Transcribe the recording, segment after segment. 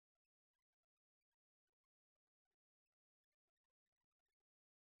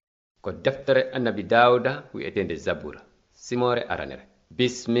ko deftere annabi Dawuda wi'etende Zabura simore aranere.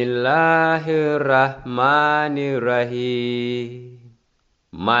 Bismillahirrahmanirrahim.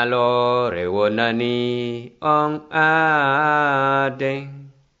 Malore wonani on Aden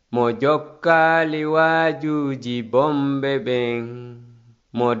mo jokkali wajuji bombe ben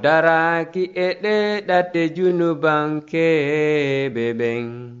mo daraki e ɗeɗate junubankeɓe ben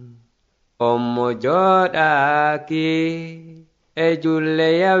on mo joɗaki e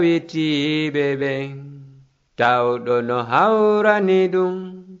julle yawitiɓe ben tawɗo no hawrani ɗum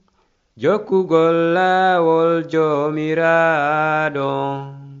jokkugol laawol jomiraɗo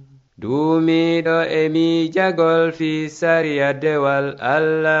duumiɗo e miijagol fi sariya dewal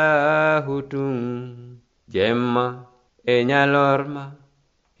Allahu tun jemma e nyalorma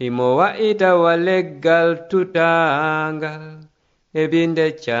himo wa'itawa leggal tutangal e binde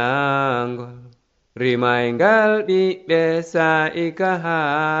cangol rimaygal ɓiɓɓe sa'ika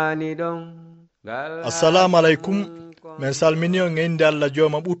hani ɗon. Assalamu alaikum. Men salmini on e inde Allah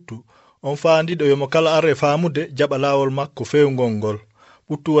jooma ɓuttu. On faandiɗo yomo kala arre faamude jaɓa laawol makko fewngol ngol.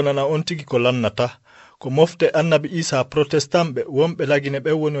 ɓuttu wonana on tigi ko lannata. Ko mofte annabi Isa protestanɓe wonɓe lagine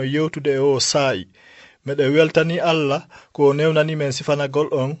ɓe woni o yewtude e o saa'i. Meɗe weltani Allah ko o newnani men sifanagol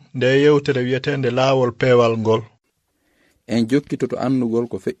on nde yewtere wiyetende laawol peewal ngol. En jokkitoto annugol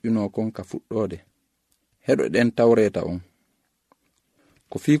ko feƴƴuno kon ka fuɗɗode. Heɗoɗen tawreta on.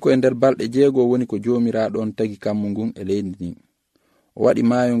 Ko fii ko e nder balɗe 6 woni ko joomiraaɗo on tagi kammu ngun e leydi ndin. O waɗi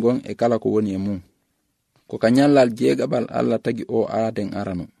maayo ngon e kala ko woni e mum. Ko ka nyallal 6 Allah tagi o Aaden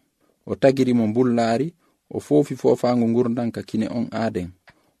arano. O tagiri mo mbullaari, o foofi foofaango ngurdan ka kine on Aaden.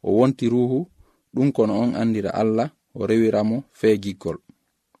 O wonti ruuhu, ɗum kono on andira Allah, o rewiramo feegiggol.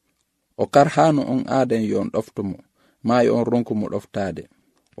 O karhaano on Aaden yo on ɗoftomo, maayo on ronko mo ɗoftaade.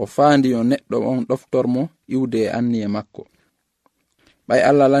 O faandi yo neɗɗo on ɗoftormo iwde e anni e makko. Ɓay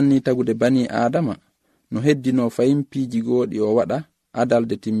Allah lanni tagude bani Adama, no heddino fayin piiji gooɗi o waɗa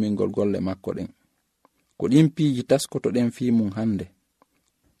adalde timmingol golle makko ɗen. Ko ɗin piiji taskotoɗen fii mum hande.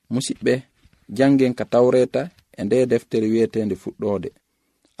 Musidɓe, jangen ka tawreta e nde deftere wiyetende fuɗɗode.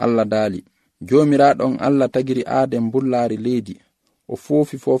 Allah daali, joomiraaɗon Allah tagiri Aaden mbullaari leydi, o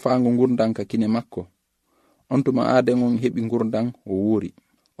foofi foofaango ngurdan ka kine makko. On tuma Aaden on heɓi ngurdan o wuuri.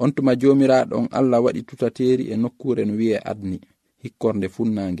 On tuma joomiraaɗon Allah waɗi tutateeri e nokkure no wiye Adni, hikkorde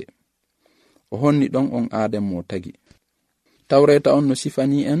funnaange. O honni ɗon on Aaden mo tagi. Tawreta on no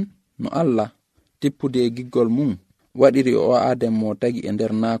sifani en no Allah tippude e giggol mum waɗiri o Aaden mo tagi e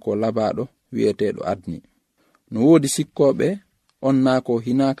nder naako labaɗo wiyeteɗo Adni. No woodi sikkoɓe on naako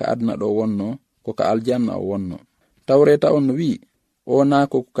hinaka adna ɗo wonno ko ka aljanna o wonno. Tawreta on no wi o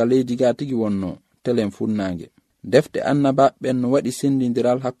naako ko ka leydi ga tigi wonno telen funnaange. Defte annabaɓen no waɗi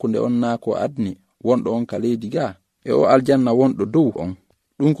sendindiral hakkunde on naako Adni wonɗo on ka leydi ga e o aljanna wonɗo dow on.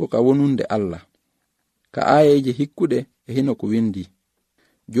 Ɗum ko ka wonunde Allah. Ka ayeje hikkuɗe e hino ko windi.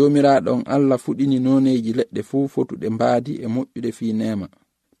 Joomiraaɗon Allah fuɗini noneji leɗɗe fuu fotuɗe mbaadi e moƴƴude fii neema.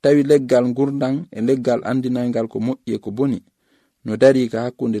 Tawi leggal ngurdan e leggal andinangal ko moƴƴi e ko boni no dari ka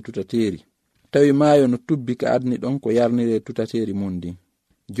hakkunde tutateeri. Tawi maayo no tubbi ka Adni ɗon ko yarnire tutateeri mum ndin.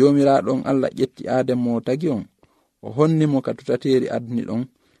 Joomiraaɗon Allah ƴetti Aaden mo tagi on, o honnimo ka tutateeri Adni ɗon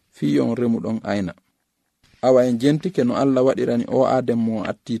fii on remuɗon ayna. Awa en jentike no Allah waɗirani o Aaden mo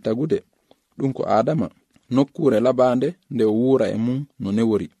atti tagude, ɗum ko Adama, nokkure labaande nde o wuura e mum no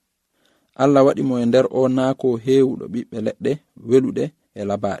newori. Allah waɗi mo e nder o naako heewuɗo ɓiɓɓe leɗɗe weluɗe e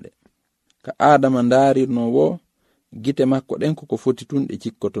labaaɗe. Ka Adama ndaarirno wo, gite makko ɗen ko foti tun ɗe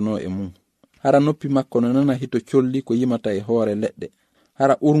cikkotono e mum. Hara noppi makko no nana hito colli ko yimata e hoore leɗɗe.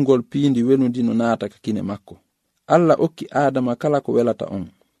 Hara urngol piindi welundi no naata ka kine makko. Allah okki Adama kala ko welata on.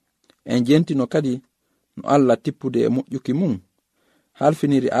 En jentino kadi no Allah tippude e moƴƴuki mum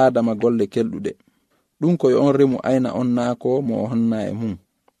halfiniri Adama golle kelɗuɗe. Ɗum koye on remu ayna on naako mo o honna e mum.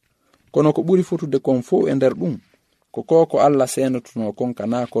 Kono ko ɓuri fotude kon fof e nder ɗum ko Allah senotono kon ka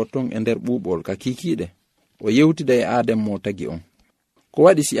naako ton e nder ɓuuɓol ka kikiɗe o yewtida e Aaden mo tagi on. Ko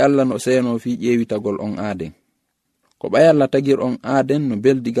waɗi si Allah no seno fi ƴeewitagol on Aaden? Ko ɓay Allah tagir on Aaden no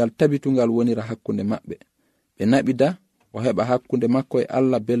beldigal tabitungal wonira hakkunde maɓɓe. Ɓe naɓida o heɓa hakkunde makko e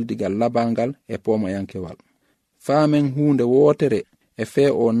Allah beldigal labangal e pomoyankewal. Faamen hunde wootere e fee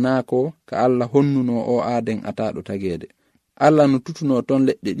o naako ka Allah honnuno o Aaden ataɗo tageede. Allah no tutuno ton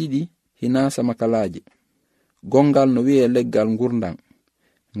leɗɗe ɗiɗi hinasa makalaji. Gongal no wiye leggal ngurdan,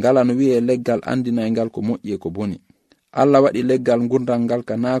 ngala no wiye leggal andinaygal ko moƴƴi e ko boni. Allah waɗi leggal ngurdan ngal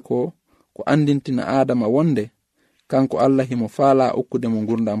ka naako ko andintina Adama wonde, kanko Allah himo faala okkude mo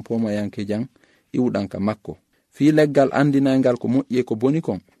ngurdan pomoyanke jang iwɗan ka makko. Fii leggal andinaygal ko moƴƴi e ko boni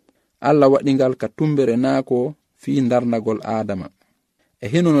kon, Allah waɗi ngal ka tumbere naako fii darnagol Adama. e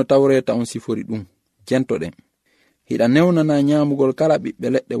hino no tawreta on sifori ɗum jentoɗen. Hiɗa newnana nyamugol kala ɓiɓɓe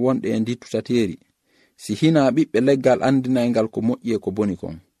leɗɗe wonɗe e ndittu tateri, si hina ɓiɓɓe leggal andinaygal ko moƴƴi e ko boni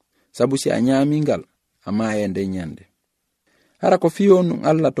kon, sabu si a nyamingal a maaye nden nyande. Hara ko fiyon ɗum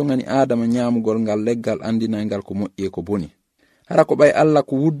Allah tongani Adama nyamugol ngal leggal andinaygal ko moƴƴi e ko boni. Hara ko ɓay Allah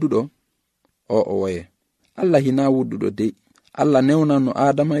ko wudduɗo, o woye. Allah hina wudduɗo dey. Allah newnanno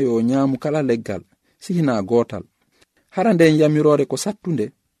Adama yo nyamu kala leggal, si hina gotal. Hara nden yamirore ko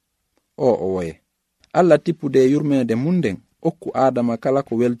sattunde, o woye. Allah tippude yurmede munden okku Adama kala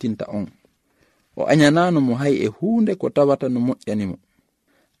ko weltinta on. O anyanano mo hay e hunde ko tawata no moƴƴanimo.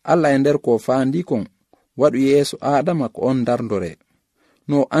 Allah e nder ko faandi kon waɗu yeeso Adama ko on darndore,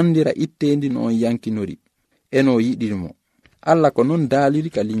 no andira ittendi no on yankinori, e no yiɗirimo. Allah ko non daaliri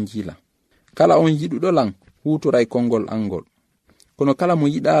ka linjila. Kala on yiɗuɗo lan hutoray kongol angol, kono kala mo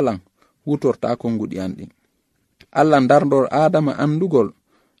yiɗa lan hutorta konguɗi an ɗin. Allah darndor Adama andugol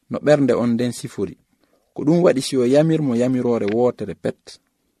no ɓernde on nden sifori, ko ɗum waɗi si o yamirmo yamirore wotere pet.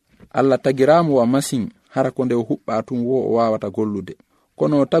 Allah tagiramo wa masin hara ko nde o huɓɓa tun wo o wawata gollude,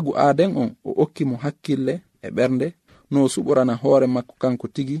 kono tagu Aden on o okkimo hakkille e ɓernde no suɓorana hoore makko kanko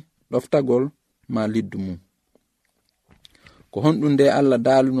tigi ɗoftagol ma liddu mum. Ko honɗum nde Allah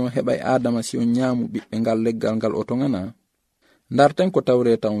daaluno heɓay Adama si on nyaamu ɓiɓɓe ngal leggal ngal o tongana. Ndarten ko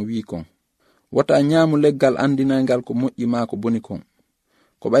tawreta on wi kon, wota nyaamu leggal andinaygal ko moƴƴi ma ko boni kon,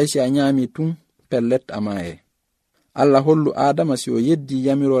 ko ɓay si a nyaami tun pellet a maaye. Allah hollu Adama si o yeddi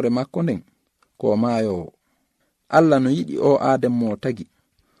yamirore makko nden ko maayowo. Allah no yiɗi o Adama mo tagi,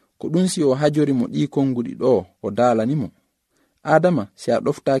 ko ɗum si o hajori mo ɗi konguɗi ɗo o daalanimo. Adama si a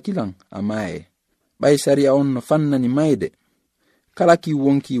ɗoftaki lan a maaye. Ɓay sariya on no fannani mayde, kala ki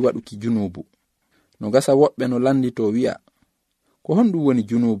wonki waɗuki junubu. No gasa woɓɓe no landito wi'a, ko honɗum woni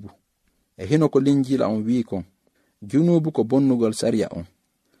junubu? E hino ko linjila on wi kon, junubu ko bonnugol sariya on.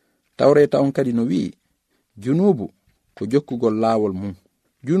 Tawreta on kadi no wi, junubu ko jokkugol laawol mum.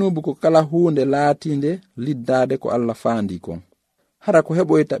 Junubu ko kala hunde laatinde liddade ko Allah faandi kon. Hara ko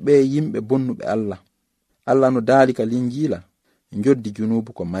heɓoyta ɓe yimɓe bonnuɓe Allah. Allah no daali ka linjila, njoddi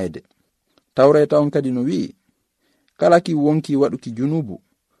junubu ko mayde. Tawreta on kadi no wi, kala ki wonki waɗuki junubu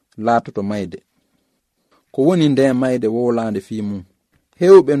laatoto mayde. Ko woni nde mayde wowlande fi mum.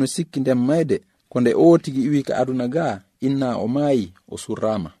 Hewɓe no sikki nden mayde ko nde o tigi iwi ka aduna ga inna o maayi o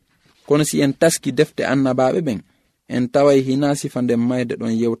surrama. Kono si en taski defte annabaɓe ɓen, en taway hina sifa nden mayde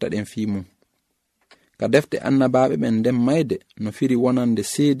ɗon yewta ɗen fi mum. Ka defte annabaɓe ɓen nden mayde no firi wonande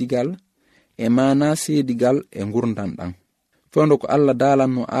seedigal e mana seedigal e ngurdan ɗan. Fondo ko Allah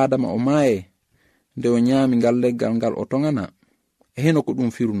daalanno Adama o maaye nde o nyaami ngal leggal ngal o tongana, e heno ko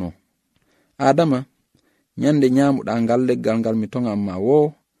ɗum firuno. Adama, nyande nyaamuɗa ngal leggal ngal mi tonganma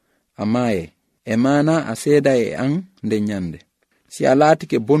wo, a maaye, e mana a seeda e an nde nyande. Si a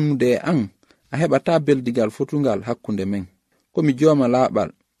laatike bonnude e an, a heɓata beldigal fotungal hakkunde men. Ko mi jooma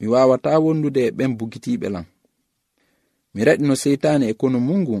laaɓal, mi wawata wondude e ɓen bugitiɓe lan. Mi raɗino seytane e kono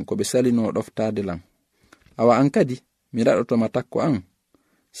mungun ko ɓe salino ɗoftade lan. Awa an kadi, mi raɗotoma takko an,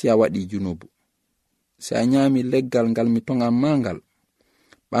 si a waɗi junubu. Si a nyaami leggal ngal mi tongan ma ngal,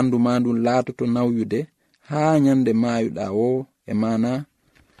 ɓandu ma ndun laatoto nawyude haa nyande maayuɗa o e mana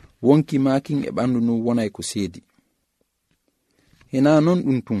wonki makin e ɓandu nu wonay ko seedi. Hina non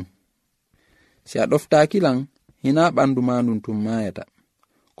ɗum tun. Si a ɗoftaki lan, hina ɓandu ma ndun tun maayata.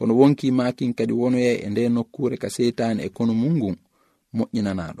 Kono wonki makin kadi wonoye e nde nokkure ka seytane e kono mungun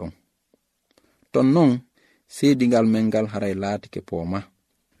moƴƴinana ɗon. Ton non, seedigal men ngal haray laatike pooma.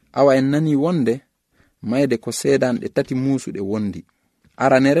 Awa en nani wonde, mayde ko seedanɗe tati muusuɗe wondi.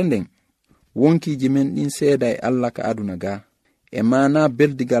 Aranere nden, wonkiji men ɗin seeda e Allah ka aduna ga, e mana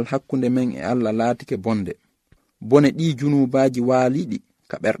beldigal hakkunde men e Allah laatike bonde. Bone ɗi junubaji waaliɗi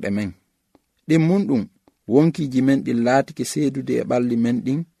ka ɓerɗe men. Ɗin mun ɗum, wonkiji men ɗin laatike seedude e ɓalli men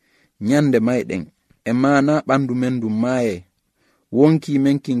ɗin nyande mayɗen, e mana ɓandu men ɗum maaye, wonki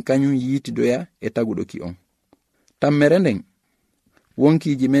men kin kañum yiitidoya e taguɗoki on. Tammere nden,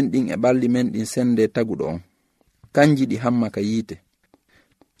 wonkiji men ɗin e ɓalli men ɗin sende taguɗo on, kanji ɗi hamma ka yiite.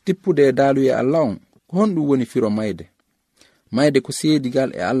 Tippude e daaluye Allah on, ko honɗum woni firo mayde. Mayde ko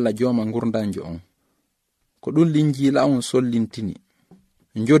seedigal e Allah jooma ngurdanjo on. Ko ɗum linjila on sollintini.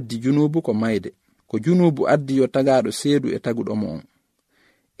 Njoddi junubu ko mayde, ko junubu addi yo tagaɗo seedu e taguɗo mo on.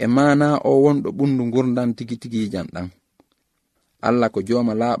 E mana o wonɗo ɓundu ngurdan tigi tigi janɗan. Allah ko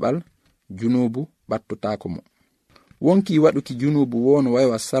jooma laaɓal, junubu ɓattotako mo. Wonki waɗuki junubu wono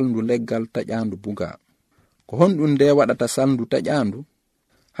waywa salndu leggal taƴandu buga. Ko honɗum nde waɗata salndu taƴandu,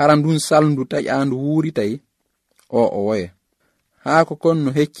 hara ndun salndu taƴandu wuuritay, o woye. Haa ko kon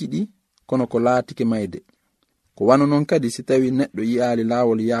no hecciɗi, kono ko laatike mayde. ko wano non kadi si tawi neɗɗo yi'aali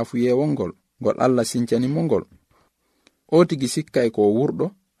laawol yaafuyewol ngol ngol Allah sincanimo ngol, o tigi sikkay ko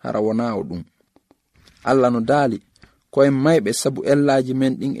wurɗo hara wona o ɗum. Allah no daali koye mayɓe sabu ellaaji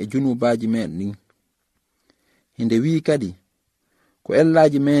men ɗin e junubaaji men ɗin. Hinde wi kadi ko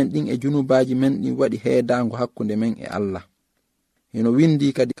ellaaji men ɗin e junubaaji men ɗin waɗi heedaango hakkunde men e Allah. Hino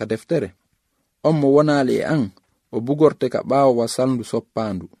windi kadi ka deftere, on mo wonaali e an o bugorte ka ɓaawo wasalndu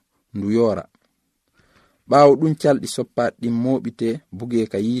soppaandu ndu yoora. Ɓaawo ɗum calɗi soppaaɗi ɗin mooɓite bugee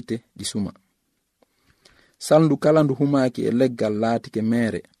ka yiite ɗi suma. Salndu kala ndu humaaki e leggal laatike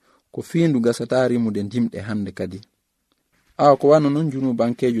meere ko fiindu gasata rimude ndimɗe hande kadi. Awa ko wano non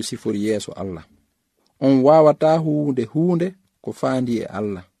junubankeejo sifori yeeso Allah. On waawata huunde ko faandi e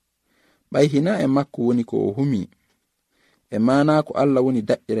Allah. Ɓay hina e makko woni ko o humi. E maana ko Allah woni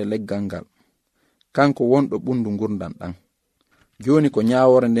daƴƴere leggal ngal. Kanko wonɗo ɓundu ngurdan ɗan. Joni ko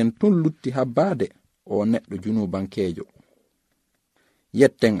nyaawore nden tun lutti habbaade o neɗɗo junubankeejo.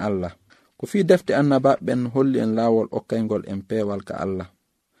 Yetten Allah. Ko fii defte annabaɓen holli en laawol okkaygol en peewal ka Allah.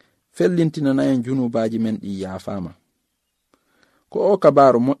 Fellintinana en junubaaji men ɗi yaafaama. Ko o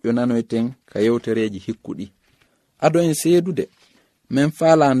kabaaru moƴƴo nanoyten ka yewtereeji hikkuɗi. Ado en seedude men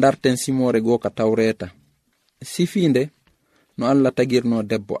faala darten simore goo ka tawreeta. Sifiinde no Allah tagirno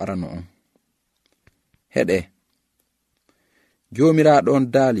debbo arano on. Heɗe joomiraaɗo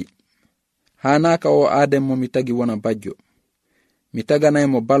on daali, haanaaka o aaden mo mi tagi wona bajjo. Mi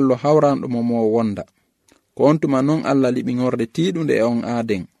taganaymo ballo hawranɗo mo wonda. Ko on tuma non Allah liɓi ngorde tiiɗunde e on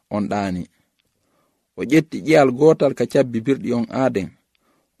aaden on ɗaani. O ƴetti ƴiyal gootal ka cabbi birɗi on aaden,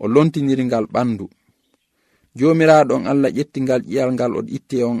 o lontiniri ngal ɓandu. Joomiraaɗo on Allah ƴetti ngal ƴiyal ngal o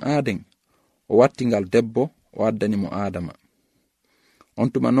itti e on aaden, o watti ngal debbo, o addani mo Aadama. On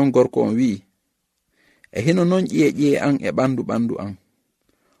tuma non gorko on wi'i, e hino non ƴiye an e ɓandu an.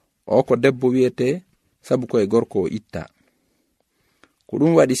 O ko debbo wiyete sabu koye gorko o itta. Ko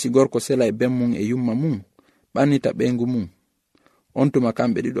ɗum waɗi si gorko sela e ben mum e yumma mum, ɓannita ɓengu mum, on tuma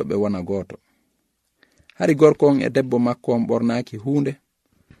kamɓe ɗiɗo ɓe wona gooto. Hari gorko on e debbo makko on ɓornaaki huunde,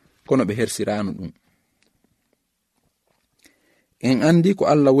 kono ɓe hersiraano ɗum. En andi ko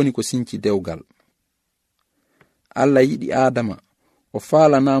Allah woni ko sinci dewgal. Allah yiɗi Aadama, o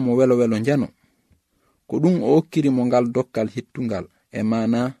faalanamo welo njano, ko ɗum o okkiri mo ngal dokkal hittungal e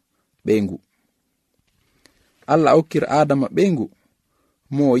mana ɓengu. Allah okkiri Aadama ɓengu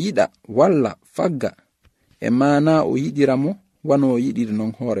mo o yiɗa walla fagga e mana o yiɗira mo wano o yiɗiri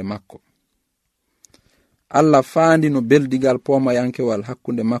non hoore makko. Allah faandi no beldigal pomayankewal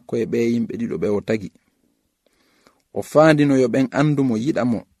hakkunde makko e ɓe yimɓe ɗiɗo ɓe o tagi. O faandi no yo ɓen andu mo yiɗa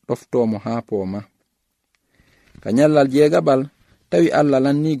mo ɗoftomo haa pooma. Ka nyallal jeegabal tawi Allah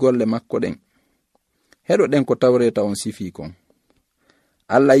lanni golle makko ɗen. Heɗo ɗen ko tawreta on sifi kon.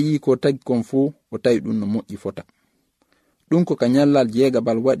 Allah yi ko tagi kon fuu o tawi ɗum no moƴƴi fota. Ɗum ko ka nyallal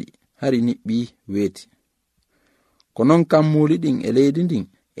jeegabal waɗi hari niɓɓi weeti. Ko non kam muuli ɗin e leydi ndin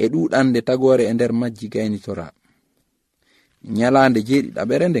e ɗuɗande tagore e nder majji gaynitora. Nyalande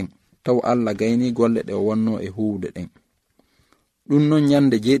jeeɗiɗaɓere nden taw Allah gayni golle ɗe o wonno e huwde ɗen. Ɗum non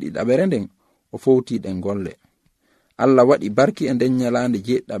nyande jeeɗiɗaɓere nden o fowti ɗen golle. Allah waɗi barki e nden nyalande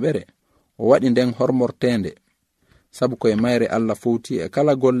jeeɗiɗaɓere, o waɗi nden hormortende, sabu koye mayre Allah fowti e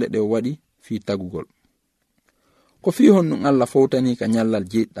kala golle ɗe o waɗi fi tagugol. Ko fi honɗum Allah fowtani ka nyallal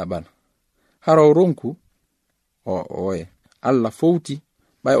jeeɗiɗaɓal. Haro ronku oye Allah fowti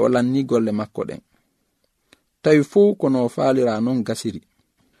ɓay o lanni golle makko ɗen. Tawi fuu kono o faalira non gasiri.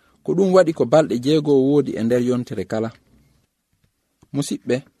 Ko ɗum waɗi ko balɗe 6 woodi e nder yontere kala.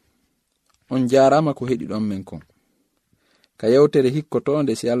 Musidɓe, on jaarama ko heɗi ɗon men kon. Ka yewtere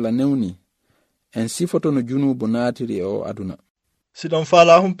hikkotonde si Allah newni, en sifoto no junubu naatiri e o aduna. Si ɗon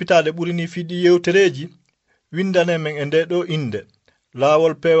faala humpitaɗe ɓurini fiɗi yewtereji, windane men e nde ɗo inde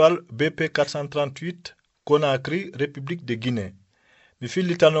laawol peewal BP 438 Conakry, République de Guinée. Mi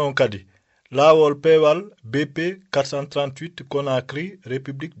fillitano on kadi laawol peewal BP 438 Conakry,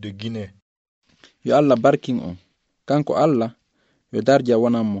 République de Guinée. Yo Allah barkin on. Kanko Allah yo darja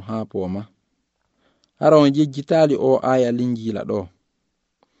wonan mo haa pooma. Hara on jejjitaali o aya linjiila ɗo.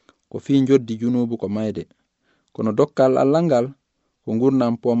 Ko fi joddi junubu ko mayde. Kono dokkal Allah ngal ko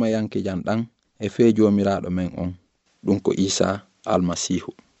ngurnam pooma yanke jan ɗan e fee joomiraaɗo men on. Ɗum ko Isa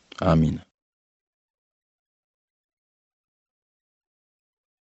almasihu. Amina.